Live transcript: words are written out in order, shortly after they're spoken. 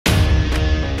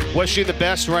Wishing the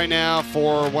best right now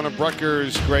for one of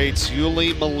Rutgers' greats,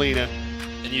 Yuli Molina.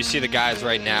 And you see the guys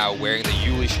right now wearing the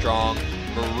Yuli Strong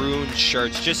maroon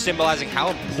shirts, just symbolizing how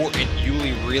important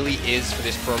Yuli really is for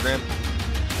this program.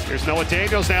 Here's Noah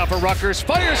Daniels now for Rutgers,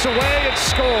 fires away and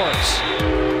scores.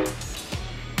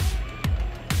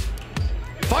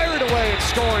 Fired away and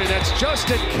scoring, that's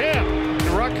Justin Kim.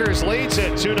 And Rutgers leads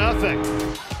it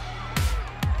 2-0.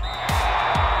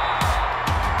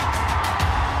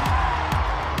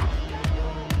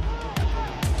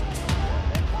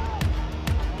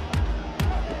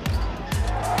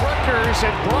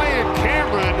 And Brian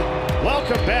Cameron,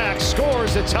 welcome back,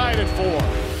 scores to tie it at 4.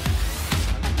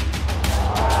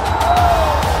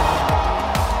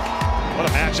 What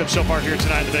a matchup so far here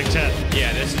tonight in the Big Ten.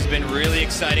 Yeah, this has been really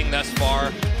exciting thus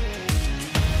far.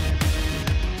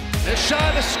 This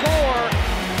shot to score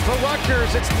for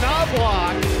Rutgers, it's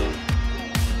Knobloch.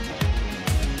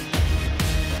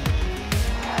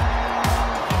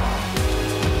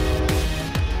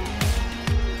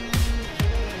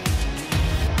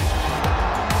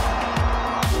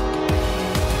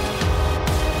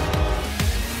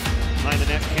 The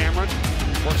net, Cameron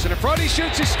works it in front, he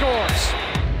shoots, he scores.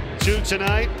 2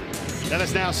 tonight. That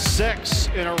is now 6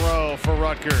 in a row for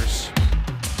Rutgers.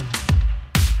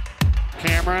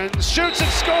 Cameron shoots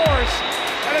and scores.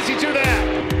 How does he do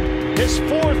that? His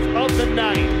 4th of the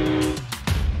night.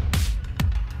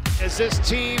 As this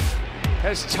team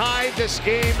has tied this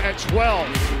game at 12.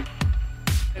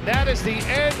 And that is the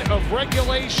end of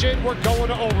regulation. We're going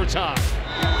to overtime.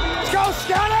 Let's go,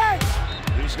 Scotty!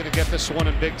 Who's going to get this one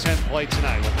in Big Ten play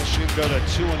tonight? Will Michigan go to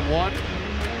 2-1?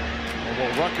 Or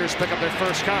will Rutgers pick up their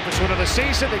first conference win of the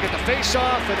season? They get the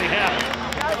face-off, and they have it.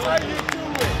 That's how you do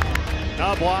it.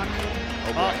 Knobloch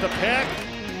off the pick.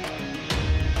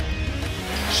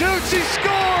 Shoots, he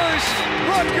scores!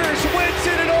 Rutgers wins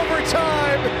it in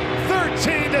overtime,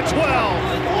 13-12.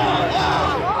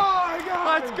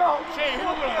 Let's go, King.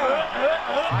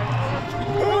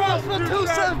 Who else for 2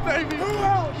 cents, baby? Who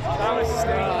else? That was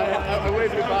I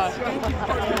waved goodbye.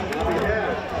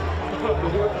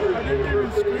 I didn't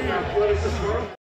even scream.